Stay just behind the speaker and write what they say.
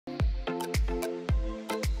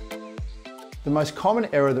The most common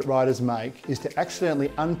error that riders make is to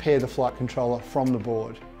accidentally unpair the flight controller from the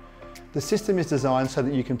board. The system is designed so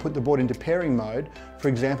that you can put the board into pairing mode, for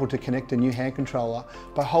example to connect a new hand controller,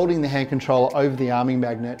 by holding the hand controller over the arming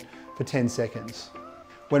magnet for 10 seconds.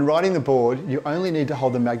 When riding the board, you only need to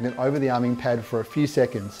hold the magnet over the arming pad for a few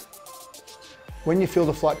seconds. When you feel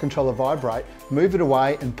the flight controller vibrate, move it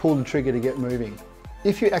away and pull the trigger to get moving.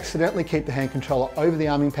 If you accidentally keep the hand controller over the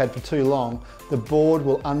arming pad for too long, the board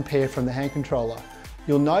will unpair from the hand controller.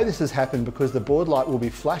 You'll know this has happened because the board light will be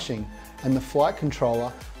flashing and the flight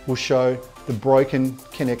controller will show the broken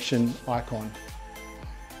connection icon.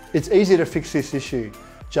 It's easy to fix this issue.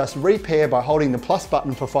 Just repair by holding the plus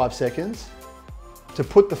button for 5 seconds to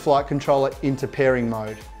put the flight controller into pairing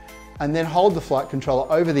mode, and then hold the flight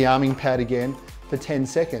controller over the arming pad again for 10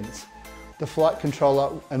 seconds. The flight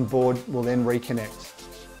controller and board will then reconnect.